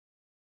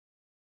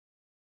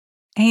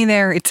Hey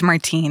there, it's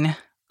Martine.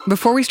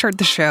 Before we start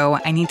the show,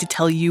 I need to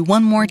tell you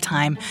one more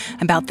time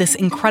about this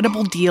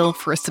incredible deal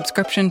for a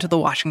subscription to the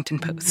Washington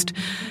Post.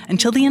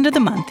 Until the end of the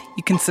month,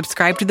 you can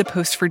subscribe to the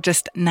Post for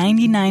just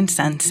 99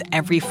 cents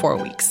every 4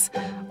 weeks.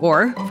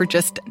 Or for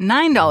just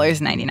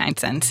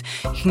 $9.99,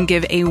 you can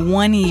give a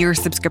 1-year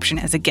subscription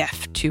as a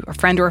gift to a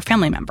friend or a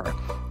family member.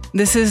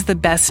 This is the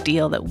best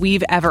deal that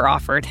we've ever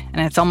offered,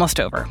 and it's almost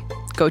over.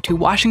 Go to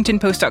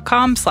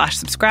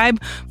washingtonpost.com/subscribe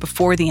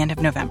before the end of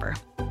November.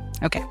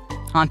 Okay,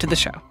 on to the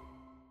show.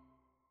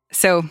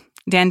 So,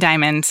 Dan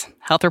Diamond,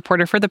 health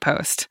reporter for The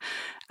Post.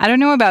 I don't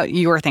know about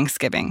your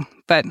Thanksgiving,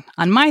 but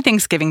on my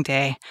Thanksgiving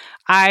day,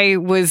 I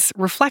was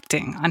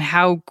reflecting on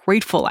how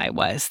grateful I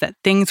was that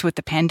things with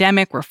the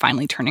pandemic were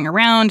finally turning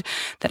around,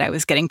 that I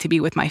was getting to be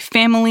with my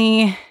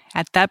family.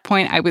 At that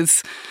point, I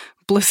was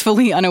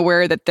blissfully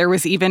unaware that there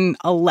was even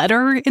a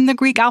letter in the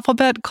Greek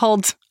alphabet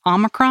called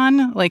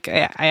Omicron.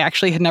 I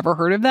actually had never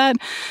heard of that.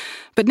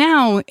 But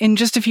now, in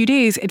just a few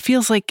days, it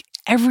feels like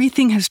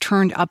everything has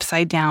turned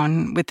upside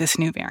down with this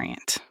new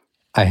variant.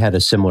 I had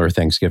a similar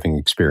Thanksgiving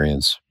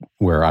experience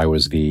where I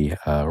was the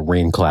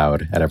rain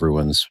cloud at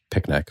everyone's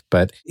picnic.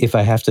 But if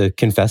I have to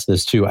confess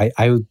this too,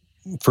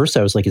 first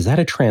I was like, is that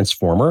a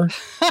transformer?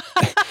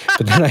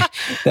 But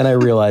then I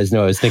realized,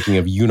 no, I was thinking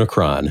of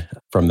Unicron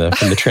from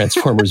the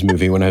Transformers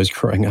movie when I was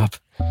growing up.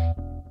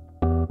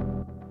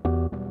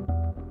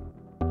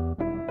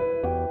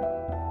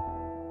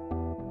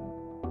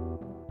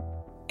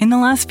 In the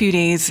last few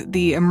days,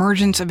 the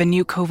emergence of a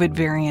new COVID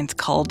variant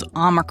called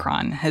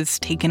Omicron has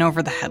taken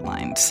over the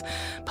headlines.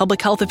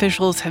 Public health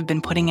officials have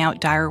been putting out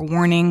dire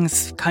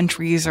warnings.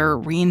 Countries are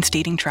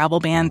reinstating travel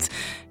bans.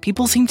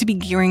 People seem to be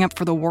gearing up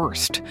for the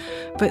worst.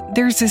 But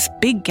there's this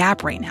big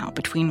gap right now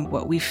between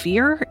what we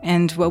fear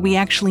and what we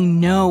actually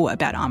know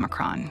about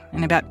Omicron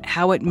and about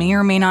how it may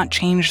or may not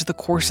change the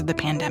course of the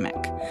pandemic.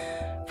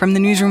 From the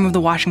newsroom of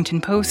the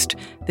Washington Post,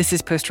 this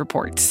is Post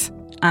Reports.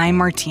 I'm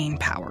Martine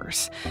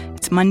Powers.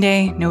 It's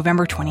Monday,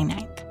 November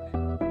 29th.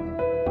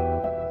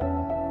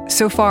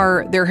 So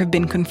far, there have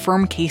been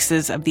confirmed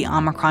cases of the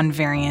Omicron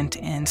variant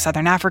in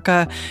Southern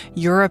Africa,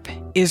 Europe,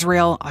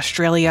 Israel,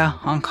 Australia,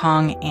 Hong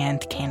Kong,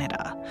 and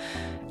Canada.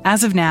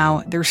 As of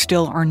now, there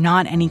still are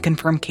not any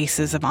confirmed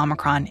cases of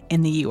Omicron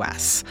in the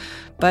U.S.,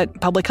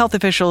 but public health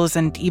officials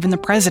and even the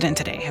president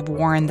today have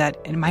warned that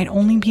it might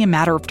only be a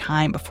matter of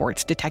time before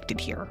it's detected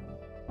here.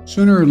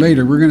 Sooner or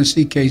later, we're going to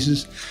see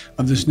cases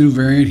of this new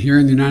variant here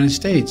in the United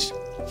States.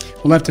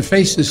 We'll have to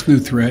face this new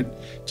threat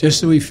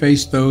just as we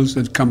faced those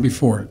that come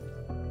before it.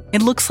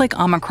 It looks like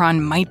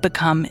Omicron might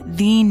become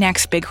the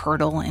next big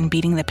hurdle in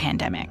beating the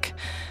pandemic.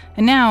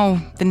 And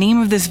now, the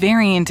name of this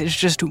variant is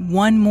just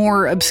one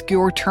more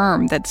obscure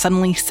term that's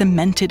suddenly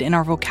cemented in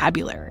our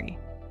vocabulary.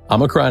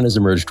 Omicron has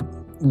emerged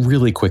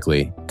really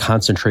quickly,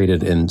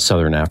 concentrated in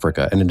Southern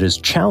Africa, and it has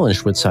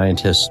challenged what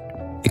scientists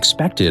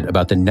expected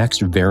about the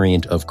next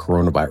variant of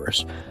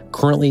coronavirus.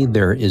 Currently,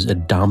 there is a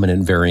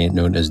dominant variant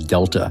known as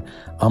Delta.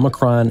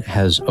 Omicron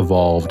has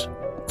evolved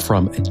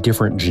from a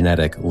different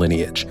genetic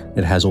lineage.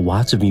 It has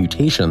lots of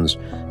mutations,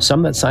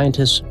 some that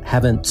scientists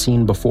haven't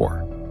seen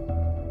before.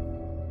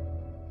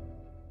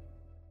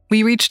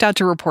 We reached out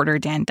to reporter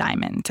Dan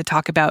Diamond to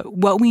talk about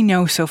what we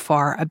know so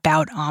far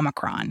about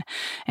Omicron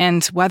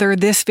and whether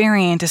this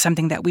variant is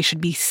something that we should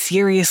be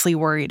seriously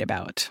worried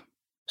about.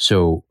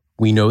 So,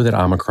 we know that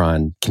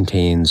Omicron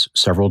contains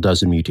several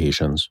dozen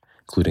mutations,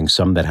 including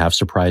some that have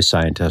surprised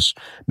scientists,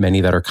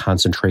 many that are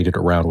concentrated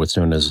around what's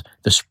known as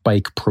the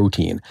spike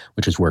protein,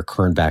 which is where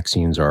current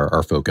vaccines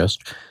are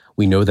focused.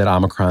 We know that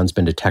Omicron's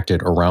been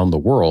detected around the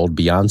world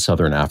beyond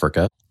Southern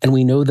Africa, and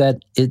we know that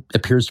it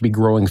appears to be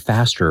growing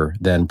faster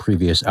than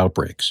previous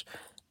outbreaks.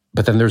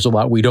 But then there's a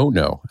lot we don't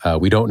know.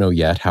 We don't know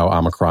yet how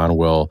Omicron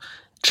will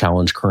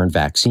challenge current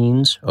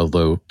vaccines,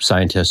 although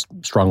scientists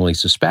strongly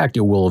suspect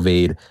it will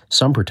evade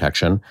some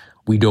protection.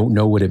 We don't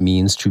know what it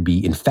means to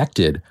be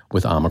infected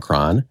with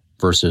Omicron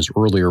versus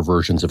earlier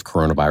versions of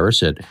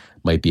coronavirus. It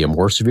might be a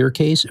more severe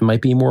case. It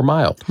might be more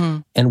mild.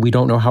 And we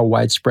don't know how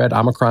widespread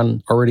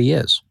Omicron already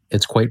is.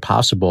 It's quite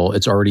possible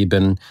it's already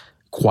been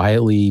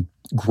quietly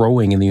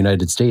growing in the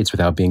United States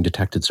without being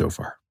detected so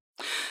far.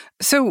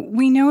 So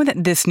we know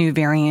that this new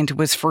variant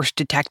was first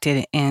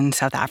detected in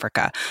South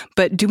Africa,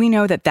 but do we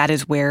know that that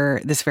is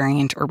where this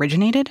variant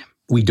originated?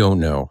 We don't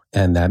know,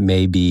 and that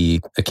may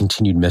be a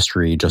continued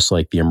mystery, just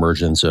like the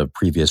emergence of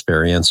previous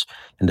variants,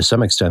 and to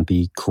some extent,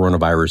 the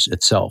coronavirus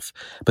itself.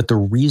 But the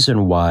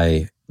reason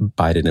why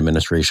Biden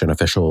administration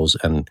officials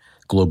and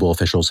global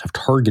officials have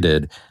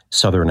targeted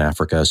Southern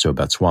Africa, so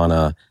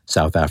Botswana,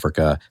 South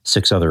Africa,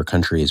 6 other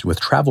countries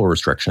with travel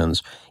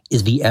restrictions,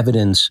 is the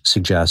evidence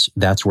suggests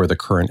that's where the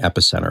current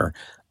epicenter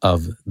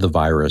of the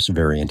virus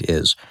variant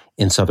is.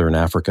 In Southern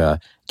Africa,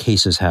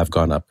 cases have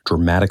gone up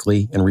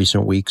dramatically in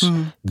recent weeks.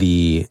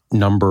 The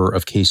number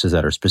of cases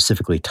that are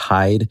specifically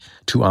tied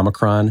to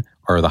Omicron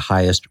are the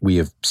highest we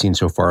have seen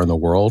so far in the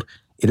world.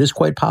 It is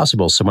quite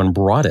possible someone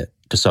brought it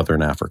to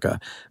Southern Africa,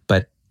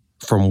 but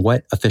from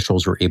what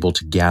officials are able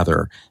to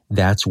gather,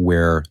 that's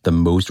where the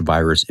most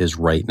virus is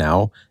right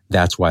now.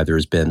 That's why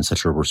there's been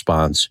such a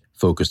response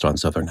focused on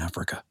Southern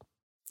Africa.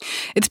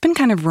 It's been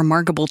kind of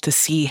remarkable to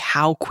see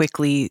how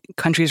quickly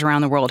countries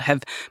around the world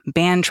have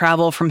banned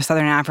travel from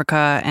Southern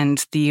Africa,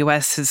 and the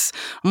U.S. has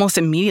almost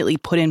immediately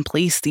put in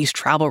place these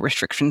travel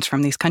restrictions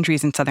from these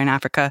countries in Southern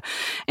Africa.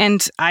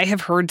 And I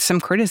have heard some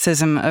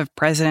criticism of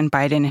President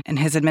Biden and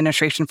his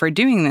administration for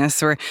doing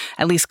this, or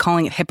at least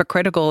calling it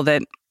hypocritical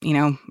that, you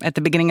know, at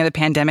the beginning of the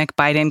pandemic,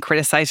 Biden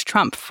criticized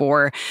Trump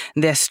for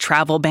this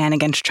travel ban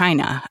against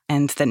China,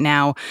 and that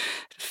now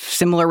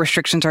similar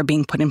restrictions are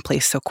being put in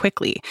place so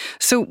quickly.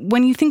 So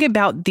when you think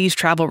about these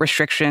travel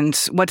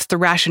restrictions, what's the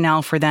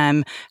rationale for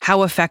them?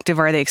 How effective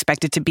are they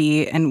expected to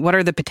be? And what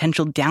are the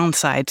potential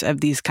downsides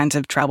of these kinds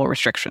of travel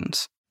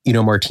restrictions? You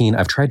know, Martine,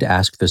 I've tried to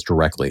ask this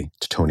directly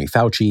to Tony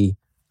Fauci,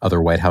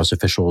 other White House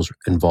officials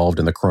involved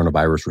in the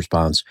coronavirus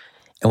response.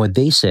 And what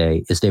they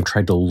say is they've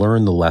tried to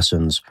learn the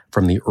lessons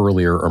from the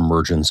earlier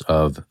emergence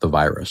of the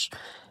virus.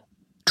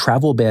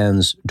 Travel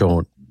bans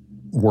don't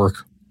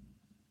work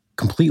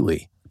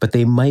completely, but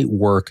they might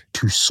work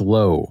to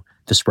slow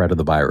the spread of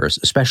the virus,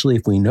 especially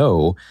if we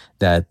know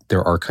that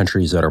there are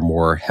countries that are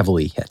more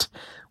heavily hit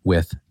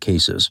with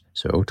cases.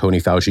 So Tony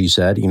Fauci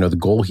said, you know, the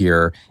goal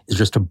here is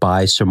just to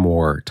buy some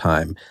more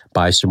time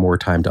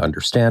to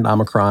understand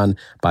Omicron,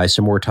 buy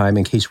some more time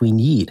in case we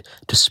need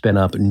to spin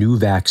up new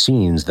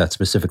vaccines that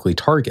specifically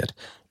target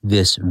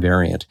this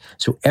variant.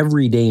 So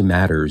every day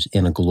matters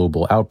in a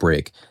global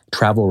outbreak.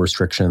 Travel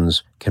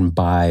restrictions can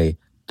buy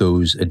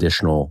those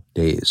additional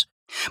days.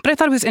 But I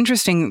thought it was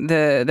interesting,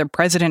 the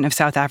president of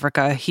South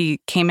Africa, he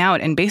came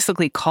out and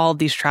basically called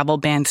these travel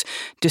bans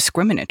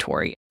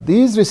discriminatory.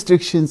 These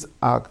restrictions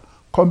are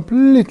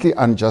completely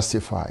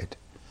unjustified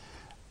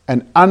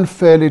and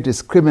unfairly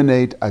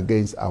discriminate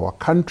against our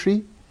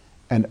country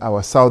and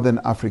our Southern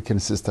African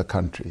sister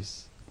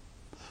countries.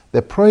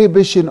 The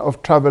prohibition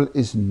of travel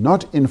is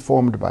not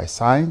informed by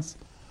science,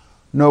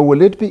 nor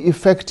will it be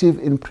effective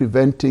in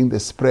preventing the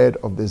spread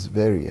of this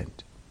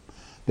variant.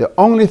 The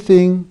only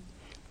thing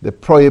the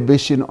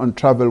prohibition on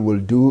travel will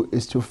do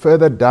is to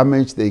further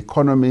damage the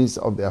economies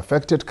of the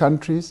affected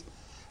countries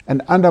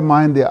and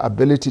undermine their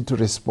ability to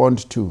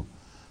respond to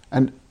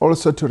and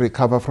also to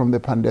recover from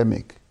the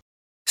pandemic.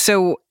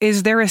 So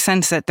is there a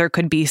sense that there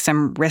could be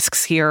some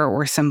risks here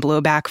or some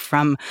blowback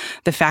from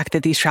the fact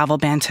that these travel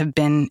bans have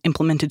been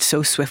implemented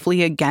so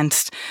swiftly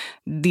against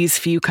these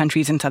few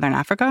countries in Southern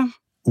Africa?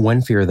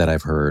 One fear that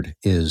I've heard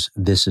is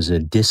this is a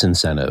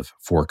disincentive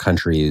for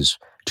countries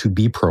to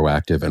be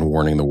proactive in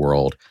warning the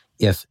world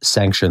if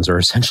sanctions are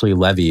essentially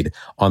levied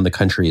on the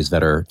countries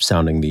that are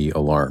sounding the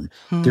alarm.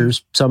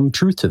 There's some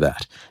truth to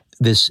that.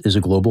 This is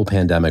a global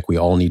pandemic. We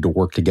all need to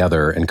work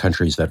together, and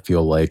countries that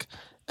feel like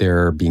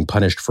they're being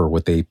punished for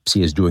what they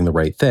see as doing the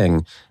right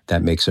thing,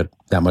 that makes it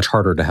that much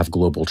harder to have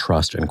global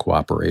trust and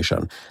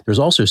cooperation. There's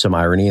also some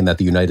irony in that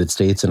the United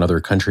States and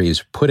other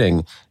countries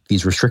putting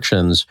these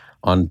restrictions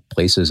on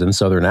places in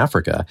Southern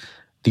Africa.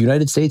 The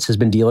United States has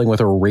been dealing with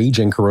a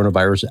raging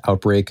coronavirus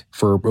outbreak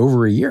for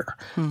over a year.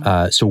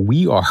 So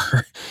we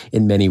are,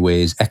 in many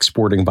ways,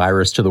 exporting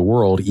virus to the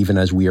world, even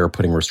as we are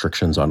putting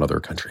restrictions on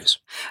other countries.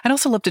 I'd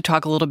also love to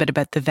talk a little bit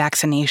about the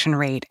vaccination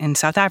rate in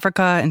South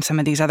Africa and some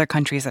of these other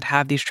countries that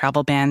have these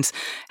travel bans.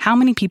 How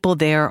many people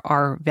there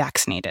are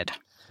vaccinated?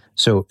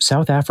 So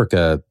South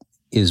Africa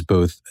is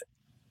both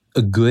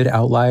a good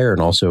outlier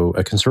and also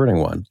a concerning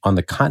one. On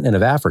the continent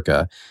of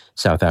Africa,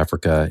 South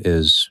Africa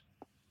is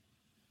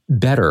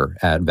better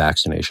at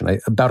vaccination.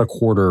 About a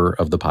quarter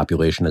of the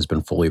population has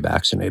been fully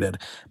vaccinated.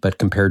 But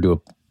compared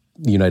to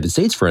the United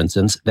States, for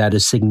instance, that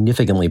is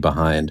significantly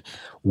behind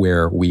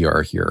where we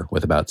are here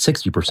with about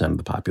 60% of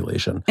the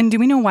population. And do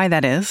we know why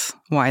that is?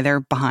 Why they're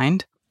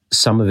behind?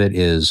 Some of it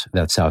is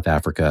that South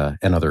Africa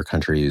and other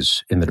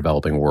countries in the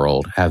developing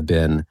world have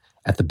been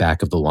at the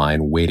back of the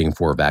line waiting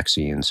for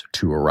vaccines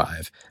to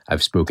arrive.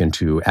 I've spoken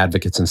to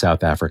advocates in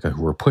South Africa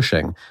who were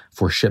pushing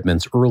for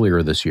shipments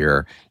earlier this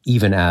year,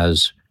 even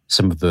as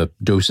some of the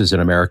doses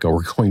in America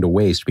were going to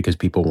waste because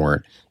people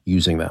weren't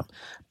using them.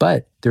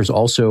 But there's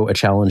also a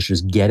challenge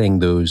just getting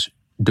those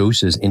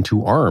doses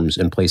into arms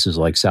in places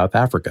like South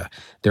Africa.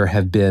 There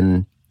have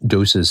been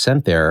doses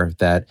sent there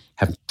that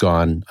have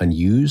gone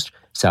unused.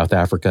 South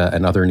Africa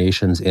and other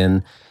nations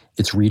in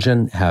its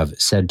region have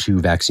said to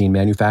vaccine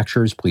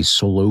manufacturers, please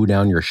slow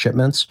down your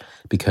shipments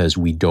because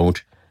we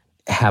don't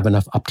have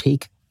enough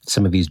uptake.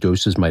 Some of these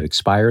doses might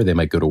expire, they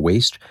might go to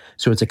waste.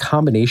 So it's a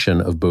combination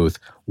of both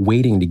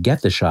waiting to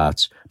get the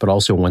shots, but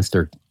also once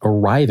they're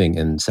arriving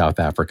in South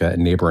Africa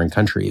and neighboring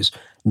countries,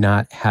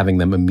 not having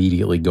them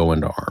immediately go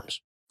into arms.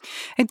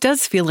 It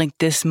does feel like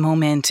this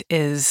moment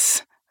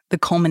is the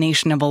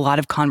culmination of a lot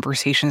of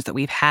conversations that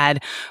we've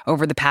had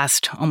over the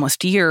past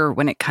almost year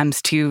when it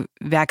comes to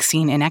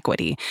vaccine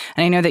inequity.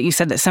 And I know that you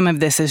said that some of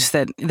this is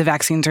that the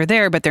vaccines are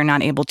there, but they're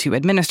not able to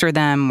administer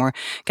them or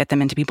get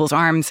them into people's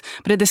arms.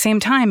 But at the same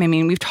time, I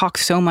mean, we've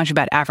talked so much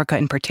about Africa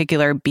in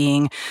particular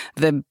being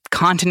the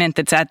continent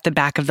that's at the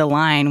back of the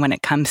line when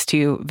it comes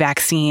to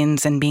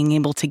vaccines and being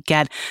able to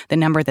get the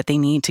number that they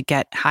need to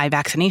get high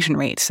vaccination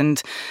rates.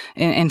 And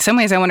in some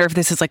ways, I wonder if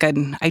this is like a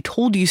I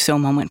told you so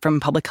moment from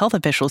public health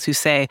officials who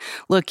say,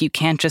 look, you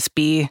can't just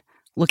be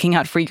looking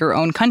out for your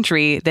own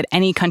country, that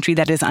any country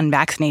that is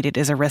unvaccinated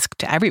is a risk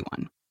to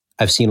everyone.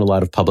 I've seen a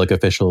lot of public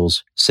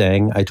officials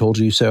saying, "I told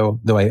you so,"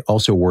 though I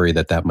also worry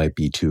that that might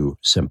be too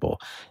simple.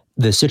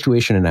 The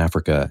situation in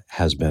Africa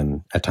has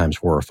been at times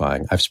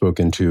horrifying. I've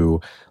spoken to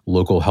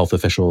local health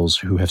officials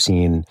who have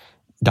seen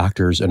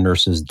doctors and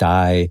nurses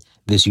die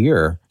this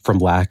year from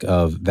lack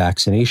of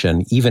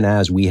vaccination, even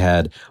as we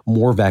had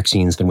more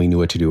vaccines than we knew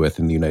what to do with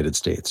in the United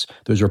States.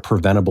 Those are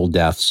preventable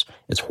deaths.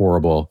 It's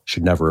horrible,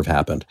 should never have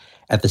happened.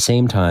 At the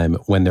same time,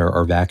 when there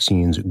are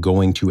vaccines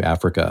going to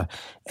Africa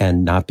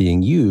and not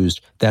being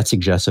used, that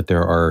suggests that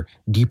there are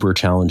deeper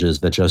challenges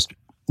that just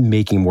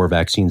making more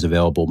vaccines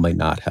available might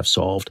not have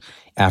solved.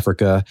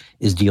 Africa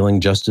is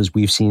dealing, just as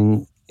we've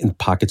seen in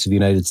pockets of the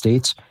United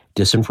States,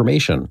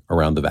 disinformation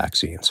around the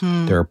vaccines.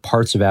 There are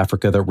parts of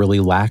Africa that really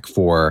lack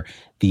for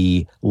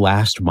the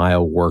last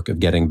mile work of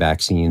getting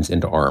vaccines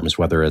into arms,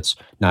 whether it's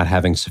not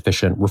having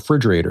sufficient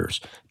refrigerators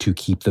to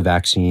keep the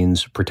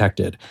vaccines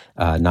protected,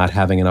 not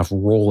having enough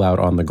rollout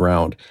on the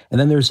ground. And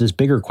then there's this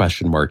bigger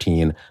question,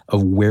 Martine,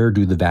 of where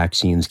do the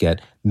vaccines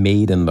get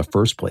made in the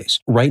first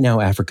place? Right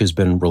now, Africa's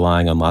been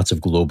relying on lots of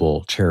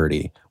global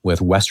charity, with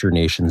Western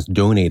nations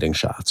donating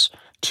shots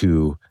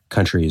to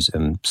countries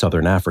in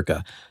Southern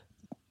Africa.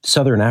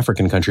 Southern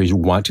African countries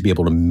want to be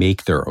able to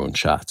make their own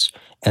shots.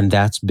 And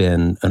that's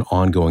been an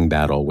ongoing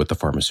battle with the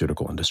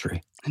pharmaceutical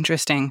industry.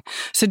 Interesting.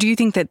 So do you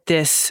think that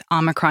this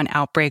Omicron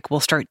outbreak will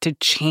start to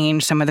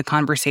change some of the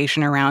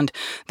conversation around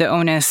the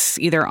onus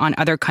either on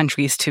other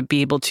countries to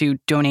be able to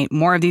donate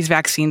more of these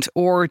vaccines,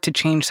 or to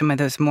change some of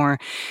those more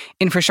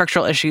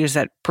infrastructural issues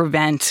that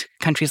prevent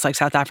countries like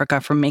South Africa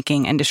from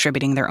making and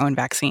distributing their own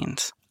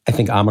vaccines? I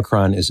think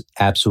Omicron is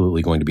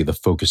absolutely going to be the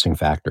focusing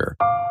factor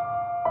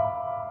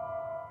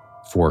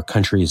for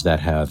countries that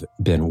have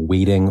been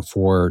waiting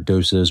for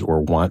doses or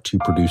want to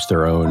produce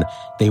their own.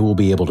 They will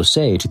be able to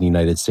say to the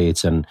United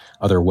States and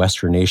other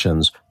Western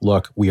nations,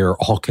 look, we are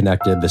all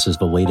connected. This is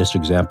the latest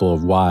example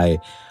of why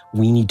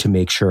we need to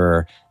make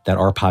sure that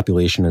our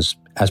population is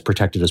as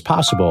protected as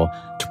possible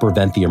to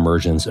prevent the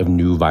emergence of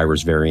new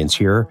virus variants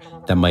here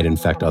that might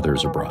infect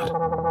others abroad.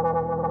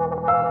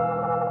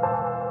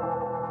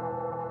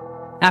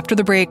 After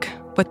the break,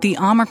 what the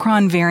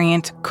Omicron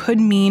variant could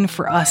mean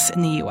for us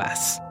in the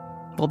U.S.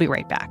 We'll be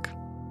right back.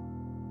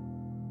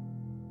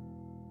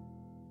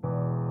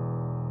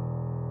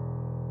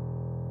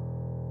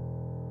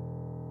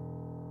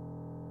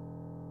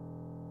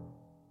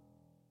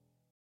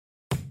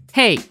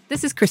 Hey,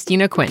 this is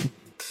Christina Quinn.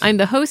 I'm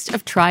the host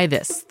of Try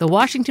This, the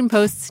Washington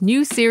Post's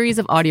new series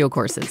of audio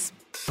courses.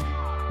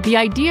 The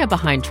idea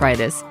behind Try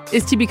This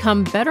is to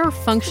become better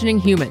functioning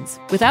humans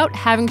without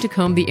having to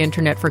comb the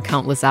internet for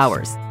countless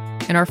hours.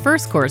 In our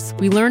first course,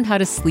 we learned how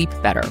to sleep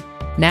better.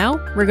 Now,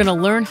 we're going to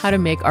learn how to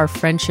make our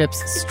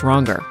friendships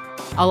stronger.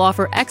 I'll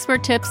offer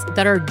expert tips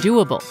that are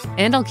doable,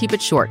 and I'll keep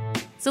it short.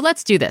 So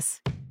let's do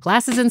this.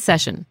 Class is in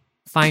session.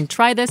 Find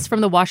Try This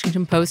from the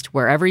Washington Post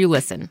wherever you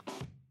listen.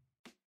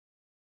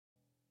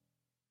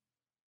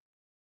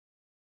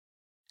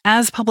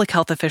 As public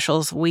health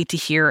officials wait to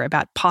hear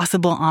about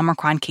possible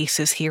Omicron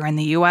cases here in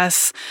the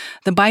U.S.,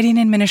 the Biden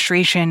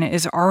administration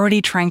is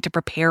already trying to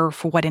prepare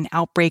for what an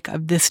outbreak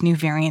of this new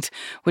variant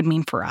would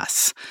mean for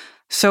us.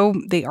 So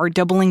they are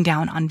doubling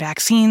down on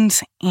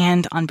vaccines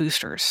and on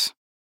boosters.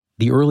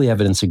 The early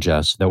evidence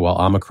suggests that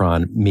while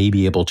Omicron may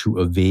be able to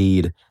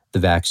evade the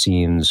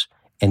vaccines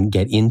and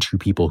get into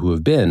people who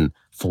have been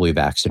fully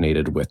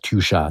vaccinated with 2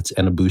 shots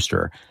and a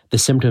booster, the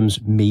symptoms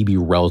may be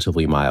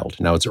relatively mild.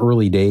 Now, it's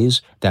early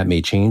days. That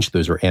may change.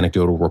 Those are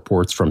anecdotal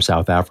reports from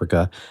South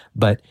Africa.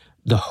 But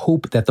the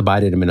hope that the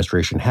Biden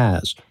administration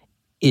has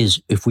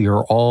is if we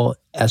are all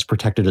as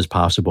protected as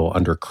possible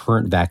under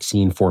current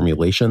vaccine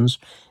formulations,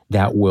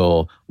 that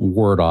will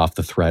ward off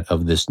the threat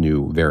of this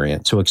new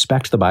variant. So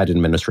expect the Biden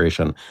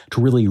administration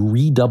to really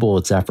redouble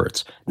its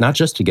efforts, not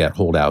just to get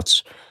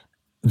holdouts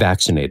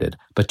vaccinated,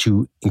 but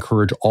to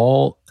encourage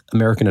all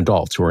American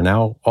adults who are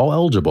now all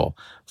eligible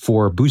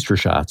for booster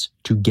shots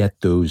to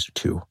get those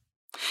too.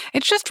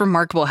 It's just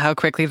remarkable how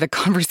quickly the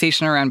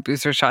conversation around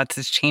booster shots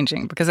is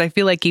changing, because I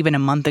feel like even a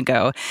month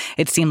ago,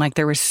 it seemed like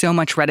there was so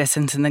much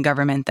reticence in the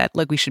government that,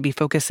 we should be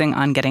focusing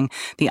on getting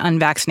the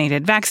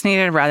unvaccinated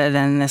vaccinated rather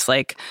than this,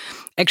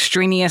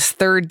 extraneous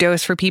third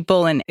dose for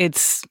people. And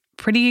it's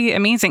pretty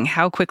amazing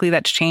how quickly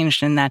that's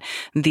changed, and that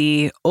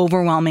the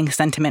overwhelming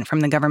sentiment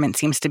from the government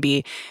seems to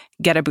be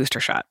get a booster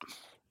shot.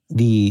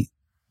 The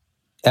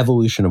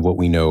evolution of what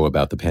we know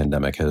about the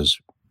pandemic has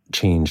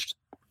changed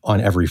on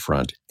every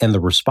front, and the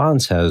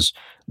response has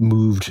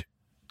moved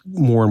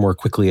more and more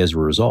quickly as a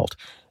result.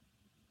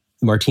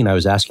 Martine, I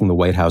was asking the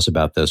White House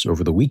about this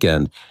over the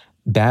weekend.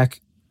 Back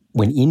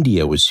when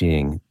India was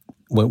seeing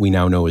what we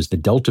now know as the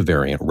Delta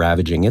variant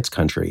ravaging its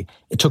country,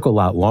 it took a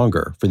lot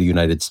longer for the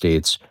United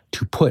States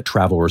to put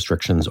travel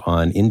restrictions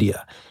on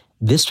India.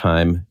 This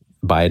time,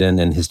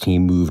 Biden and his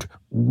team moved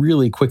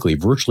really quickly,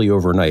 virtually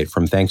overnight,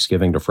 from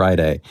Thanksgiving to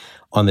Friday,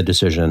 on the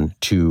decision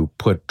to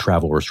put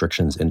travel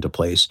restrictions into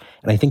place.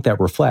 And I think that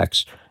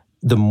reflects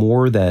the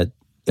more that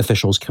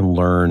officials can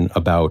learn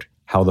about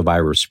how the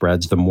virus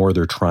spreads, the more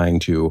they're trying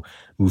to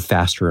move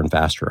faster and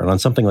faster. And on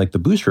something like the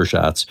booster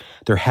shots,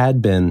 there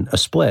had been a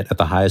split at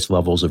the highest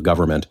levels of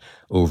government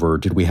over,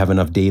 did we have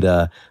enough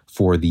data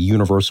for the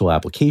universal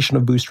application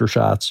of booster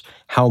shots?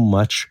 How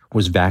much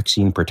was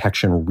vaccine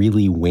protection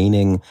really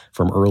waning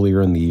from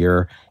earlier in the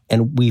year?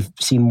 And we've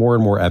seen more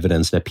and more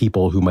evidence that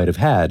people who might have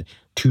had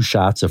 2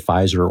 shots of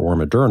Pfizer or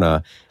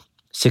Moderna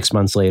 6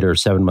 months later,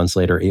 7 months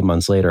later, 8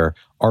 months later,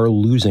 are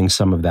losing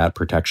some of that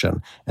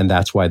protection. And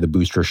that's why the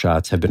booster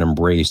shots have been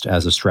embraced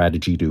as a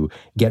strategy to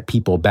get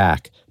people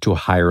back to a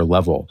higher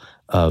level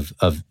of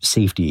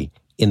safety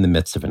in the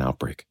midst of an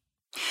outbreak.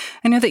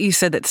 I know that you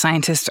said that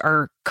scientists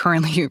are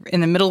currently in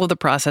the middle of the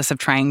process of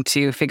trying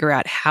to figure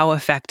out how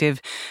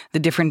effective the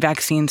different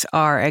vaccines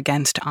are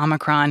against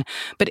Omicron.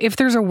 But if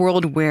there's a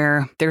world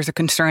where there's a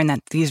concern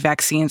that these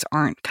vaccines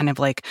aren't kind of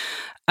like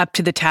up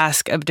to the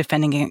task of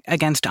defending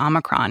against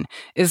Omicron,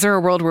 is there a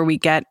world where we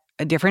get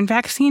a different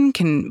vaccine?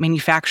 Can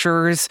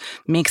manufacturers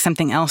make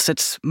something else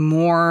that's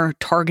more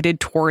targeted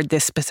toward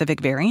this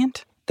specific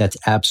variant? That's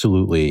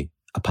absolutely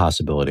a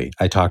possibility.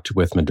 I talked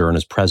with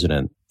Moderna's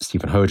president,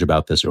 Stephen Hoge,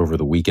 about this over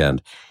the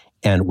weekend.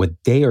 And what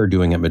they are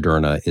doing at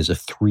Moderna is a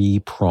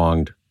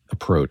 3-pronged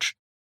approach.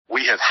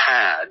 We have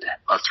had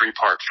a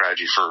 3-part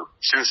strategy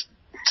since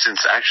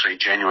actually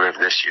January of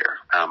this year,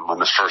 when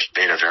the first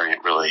beta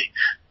variant really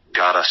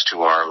got us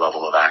to our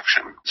level of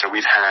action. So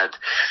we've had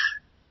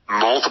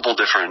multiple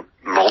different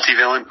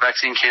multivalent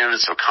vaccine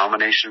candidates, so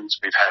combinations.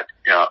 We've had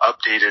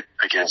updated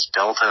against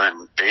Delta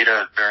and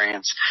Beta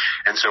variants.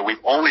 And so we've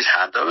always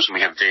had those, and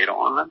we have data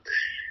on them.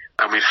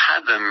 And we've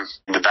had them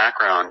in the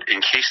background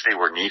in case they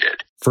were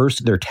needed.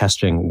 First, they're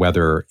testing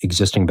whether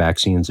existing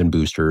vaccines and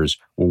boosters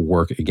will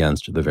work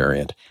against the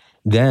variant.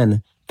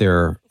 Then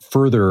they're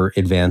further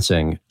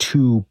advancing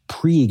 2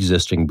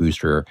 pre-existing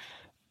booster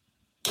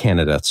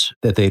candidates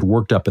that they'd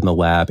worked up in the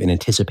lab in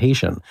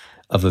anticipation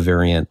of a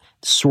variant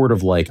sort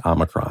of like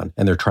Omicron.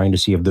 And they're trying to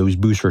see if those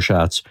booster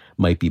shots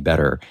might be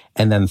better.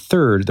 And then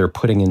third, they're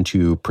putting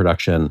into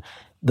production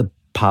the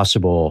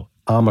possible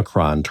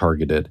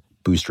Omicron-targeted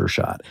booster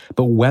shot.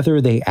 But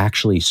whether they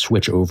actually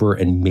switch over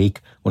and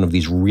make one of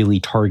these really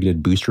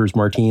targeted boosters,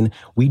 Martine,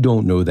 we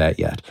don't know that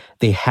yet.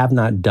 They have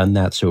not done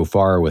that so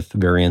far with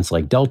variants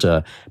like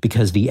Delta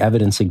because the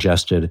evidence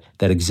suggested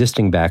that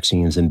existing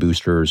vaccines and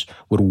boosters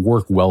would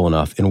work well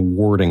enough in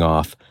warding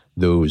off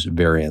those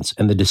variants.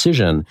 And the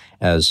decision,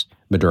 as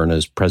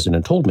Moderna's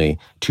president told me,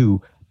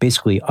 to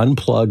basically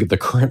unplug the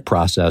current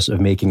process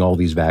of making all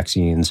these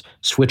vaccines,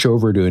 switch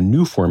over to a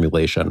new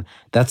formulation,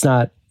 that's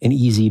not an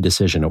easy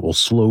decision. It will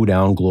slow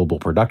down global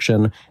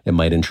production. It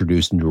might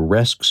introduce new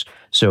risks.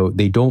 So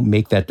they don't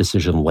make that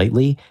decision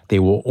lightly. They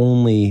will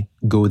only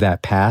go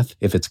that path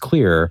if it's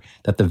clear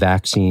that the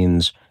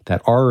vaccines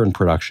that are in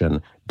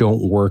production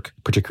don't work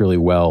particularly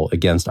well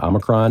against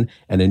Omicron,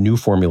 and a new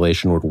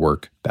formulation would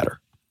work better.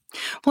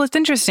 Well, it's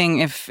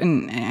interesting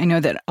and I know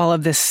that all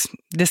of this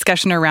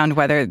discussion around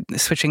whether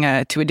switching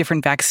to a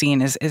different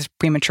vaccine is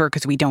premature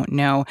because we don't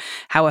know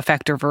how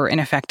effective or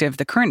ineffective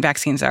the current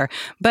vaccines are.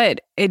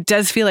 But it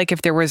does feel like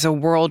if there was a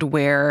world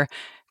where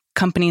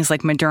companies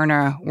like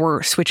Moderna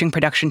were switching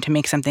production to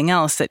make something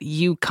else, that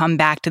you come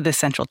back to the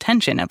central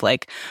tension of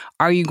like,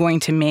 are you going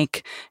to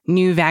make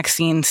new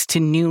vaccines to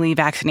newly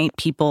vaccinate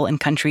people in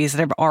countries that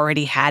have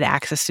already had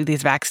access to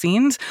these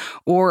vaccines?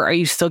 Or are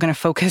you still going to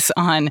focus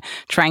on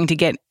trying to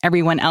get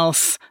everyone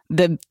else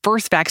the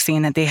first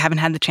vaccine that they haven't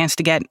had the chance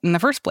to get in the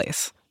first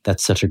place?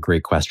 That's such a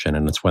great question.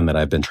 And it's one that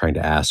I've been trying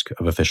to ask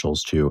of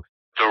officials too.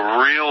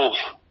 The real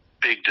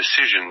big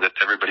decision that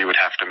everybody would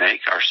have to make,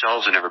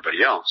 ourselves and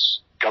everybody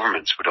else,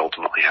 governments would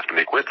ultimately have to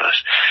make with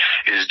us,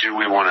 is do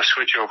we want to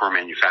switch over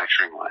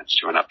manufacturing lines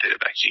to an updated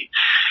vaccine?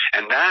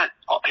 And that,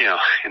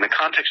 in the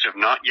context of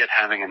not yet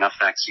having enough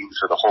vaccines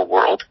for the whole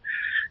world,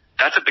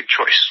 that's a big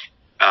choice.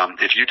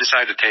 If you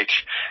decide to take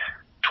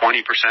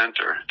 20%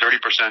 or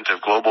 30%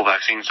 of global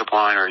vaccine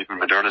supply or even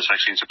Moderna's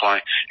vaccine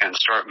supply and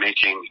start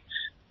making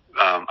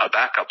a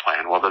backup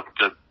plan, well,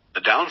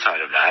 the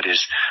downside of that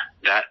is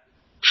that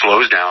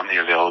slows down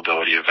the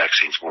availability of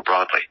vaccines more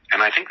broadly.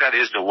 And I think that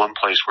is the one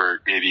place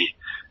where maybe,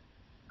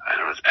 I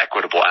don't know if it's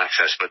equitable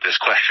access, but this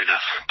question of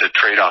the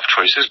trade-off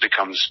choices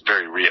becomes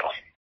very real.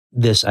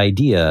 This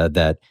idea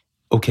that,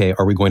 okay,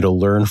 are we going to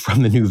learn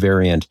from the new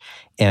variant,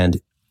 and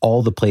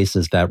all the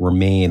places that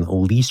remain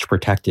least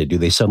protected, do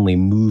they suddenly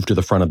move to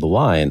the front of the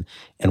line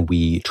and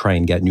we try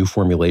and get new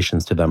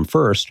formulations to them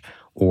first?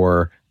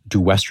 Or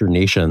do Western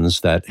nations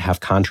that have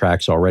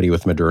contracts already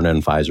with Moderna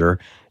and Pfizer,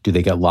 do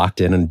they get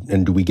locked in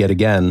and do we get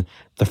again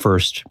the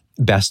first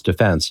best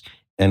defense?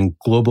 And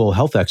global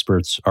health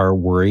experts are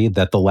worried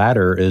that the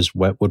latter is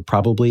what would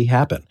probably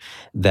happen,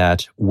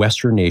 that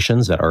Western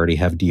nations that already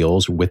have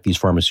deals with these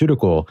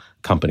pharmaceutical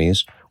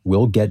companies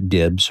will get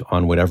dibs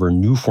on whatever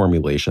new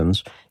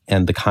formulations,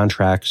 and the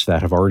contracts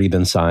that have already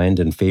been signed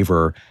in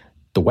favor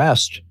the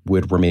West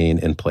would remain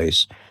in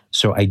place.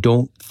 So I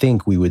don't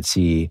think we would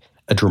see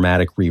a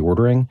dramatic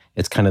reordering.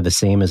 It's kind of the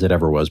same as it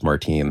ever was,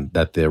 Martine,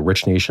 that the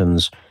rich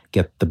nations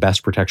get the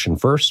best protection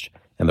first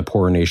and the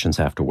poorer nations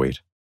have to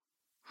wait.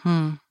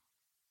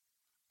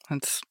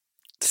 That's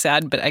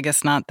sad, but I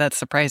guess not that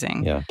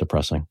surprising. Yeah,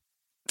 depressing.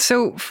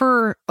 So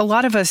for a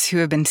lot of us who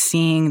have been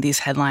seeing these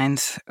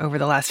headlines over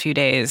the last few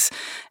days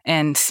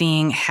and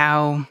seeing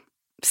how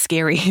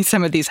scary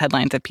some of these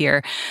headlines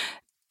appear,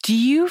 do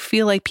you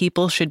feel like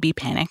people should be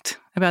panicked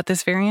about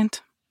this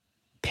variant?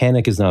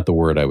 Panic is not the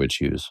word I would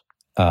choose.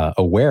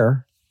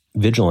 Aware,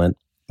 vigilant,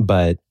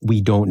 but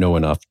we don't know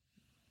enough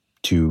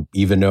to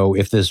even know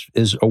if this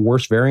is a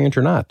worse variant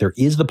or not. There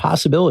is the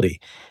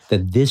possibility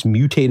that this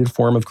mutated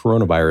form of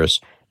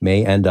coronavirus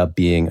may end up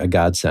being a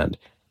godsend.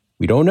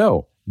 We don't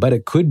know, but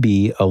it could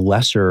be a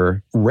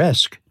lesser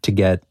risk to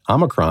get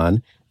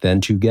Omicron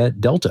than to get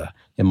Delta.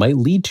 It might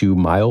lead to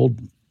mild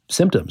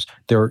symptoms.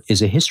 There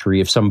is a history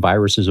of some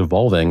viruses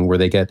evolving where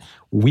they get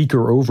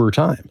weaker over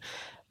time.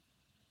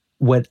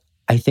 What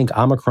I think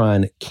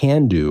Omicron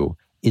can do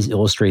is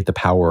illustrate the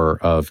power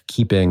of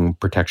keeping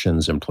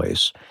protections in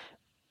place.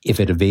 If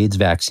it evades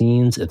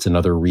vaccines, it's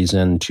another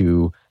reason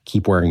to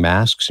keep wearing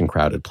masks in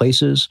crowded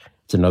places.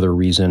 It's another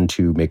reason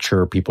to make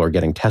sure people are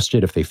getting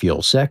tested if they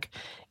feel sick.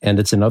 And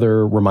it's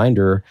another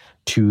reminder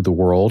to the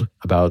world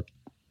about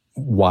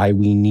why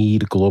we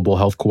need global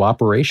health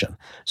cooperation.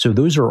 So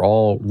those are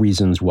all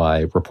reasons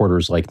why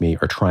reporters like me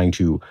are trying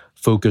to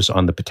focus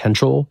on the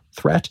potential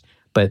threat.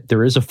 But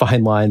there is a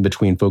fine line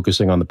between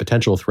focusing on the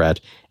potential threat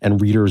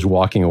and readers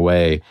walking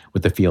away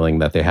with the feeling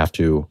that they have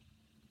to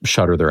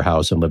shutter their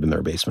house and live in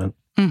their basement.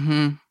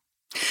 Mm-hmm.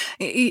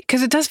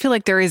 Because it does feel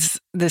like there is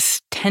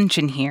this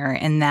tension here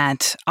in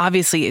that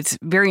obviously it's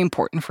very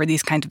important for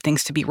these kinds of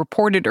things to be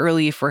reported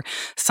early, for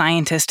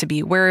scientists to be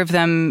aware of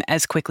them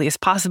as quickly as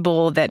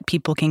possible, that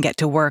people can get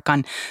to work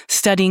on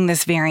studying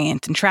this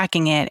variant and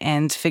tracking it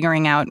and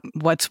figuring out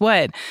what's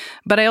what.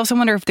 But I also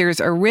wonder if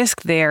there's a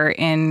risk there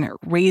in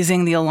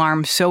raising the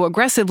alarm so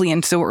aggressively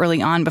and so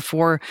early on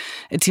before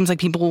it seems like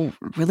people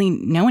really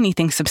know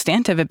anything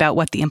substantive about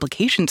what the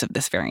implications of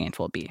this variant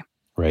will be.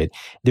 Right.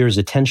 There's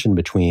a tension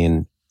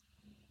between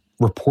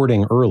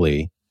reporting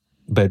early,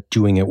 but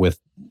doing it with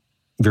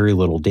very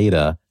little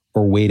data,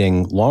 or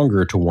waiting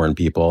longer to warn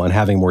people and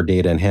having more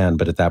data in hand,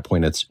 but at that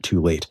point it's too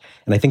late.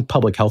 And I think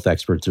public health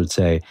experts would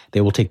say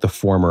they will take the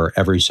former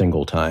every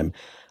single time.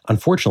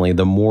 Unfortunately,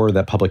 the more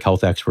that public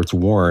health experts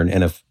warn,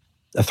 and if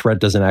a threat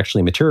doesn't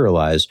actually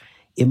materialize,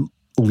 it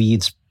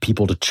leads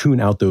people to tune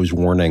out those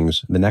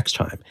warnings the next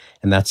time.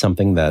 And that's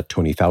something that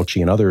Tony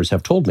Fauci and others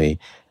have told me.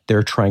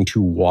 They're trying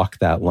to walk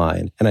that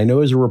line. And I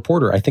know as a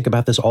reporter, I think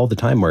about this all the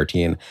time,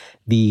 Martine.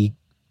 The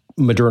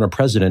Moderna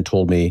president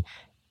told me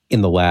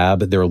in the lab,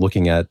 they were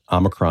looking at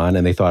Omicron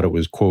and they thought it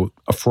was, quote,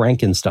 a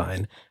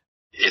Frankenstein.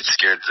 It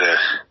scared the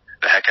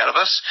heck out of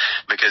us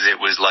because it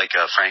was like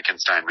a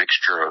Frankenstein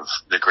mixture of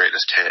the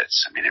greatest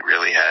hits. I mean, it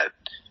really had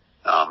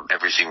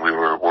everything we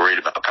were worried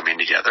about coming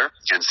together,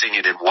 and seeing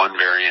it in one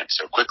variant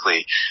so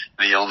quickly.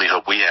 The only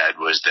hope we had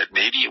was that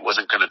maybe it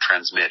wasn't going to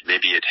transmit.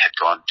 Maybe it had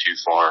gone too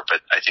far.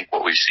 But I think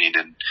what we've seen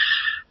in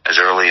as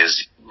early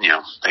as,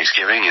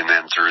 Thanksgiving and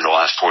then through the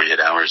last 48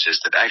 hours is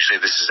that actually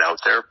this is out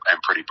there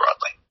and pretty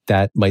broadly.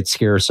 That might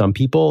scare some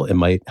people. It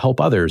might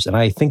help others. And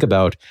I think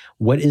about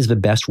what is the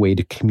best way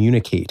to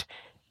communicate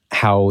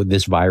how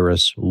this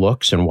virus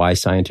looks and why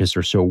scientists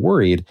are so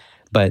worried,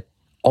 but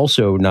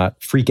also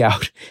not freak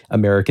out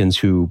Americans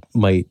who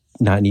might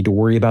not need to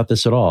worry about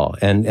this at all.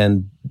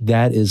 And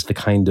that is the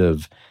kind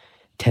of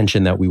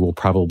tension that we will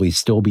probably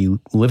still be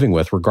living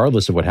with,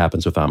 regardless of what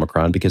happens with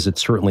Omicron, because it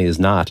certainly is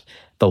not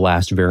the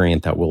last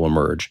variant that will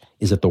emerge.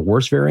 Is it the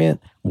worst variant?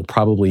 We'll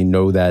probably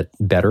know that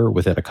better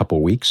within a couple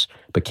of weeks,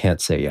 but can't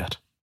say yet.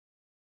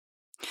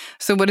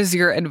 So what is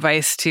your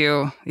advice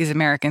to these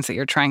Americans that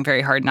you're trying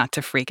very hard not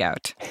to freak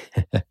out?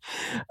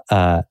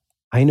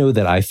 I know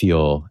that I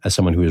feel, as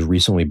someone who is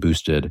recently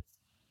boosted,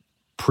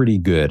 pretty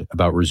good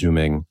about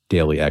resuming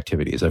daily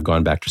activities. I've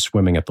gone back to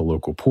swimming at the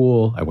local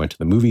pool. I went to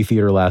the movie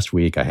theater last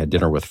week. I had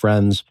dinner with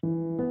friends.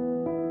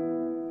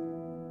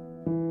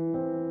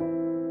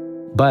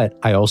 But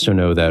I also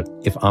know that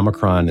if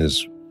Omicron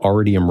is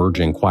already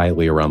emerging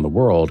quietly around the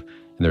world,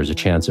 and there's a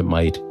chance it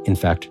might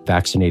infect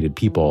vaccinated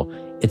people,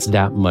 it's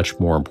that much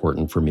more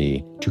important for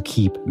me to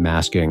keep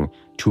masking,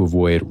 to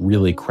avoid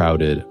really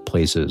crowded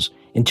places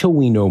until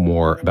we know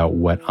more about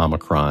what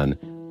Omicron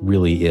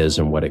really is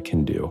and what it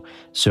can do.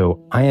 So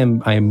I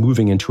am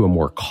moving into a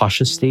more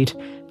cautious state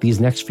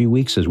these next few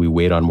weeks as we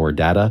wait on more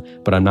data,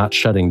 but I'm not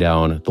shutting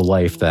down the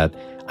life that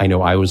I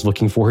know I was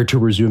looking forward to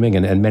resuming,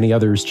 and many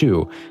others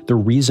too. The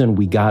reason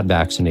we got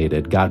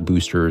vaccinated, got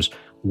boosters,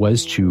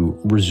 was to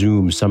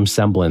resume some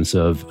semblance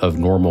of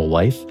normal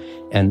life,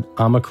 and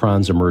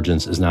Omicron's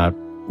emergence is not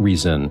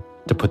reason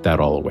to put that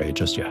all away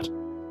just yet.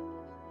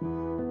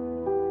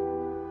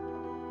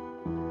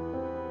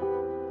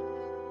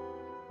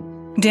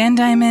 Dan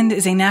Diamond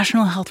is a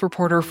national health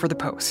reporter for The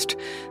Post.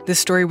 This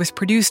story was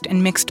produced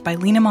and mixed by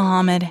Lena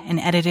Mohammed and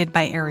edited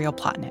by Ariel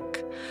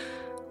Plotnick.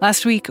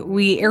 Last week,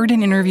 we aired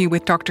an interview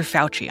with Dr.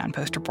 Fauci on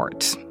Post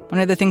Reports. One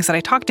of the things that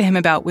I talked to him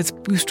about was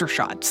booster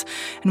shots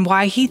and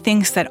why he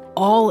thinks that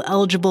all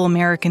eligible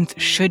Americans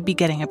should be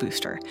getting a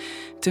booster.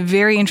 It's a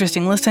very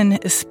interesting listen,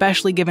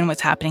 especially given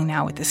what's happening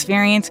now with this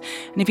variant.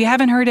 And if you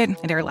haven't heard it,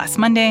 it aired last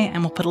Monday,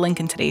 and we'll put a link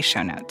in today's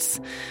show notes.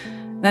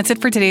 That's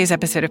it for today's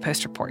episode of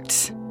Post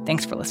Reports.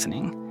 Thanks for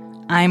listening.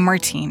 I'm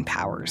Martine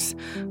Powers.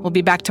 We'll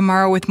be back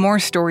tomorrow with more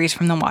stories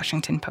from the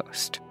Washington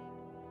Post.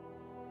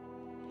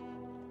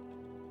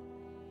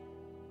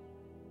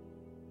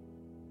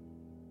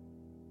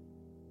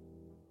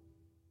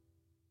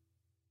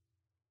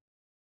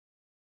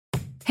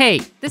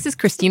 Hey, this is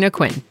Christina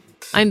Quinn.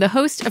 I'm the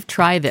host of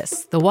Try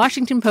This, the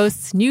Washington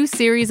Post's new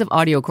series of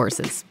audio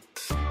courses.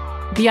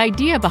 The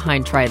idea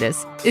behind Try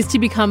This is to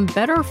become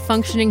better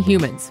functioning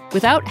humans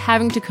without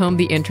having to comb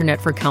the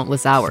internet for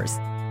countless hours.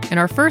 In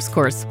our first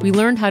course, we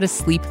learned how to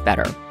sleep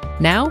better.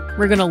 Now,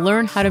 we're going to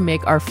learn how to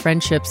make our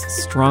friendships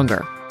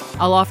stronger.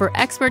 I'll offer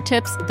expert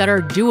tips that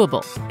are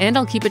doable, and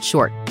I'll keep it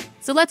short.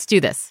 So let's do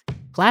this.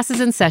 Class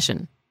is in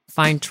session.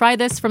 Find Try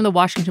This from the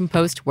Washington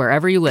Post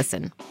wherever you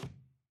listen.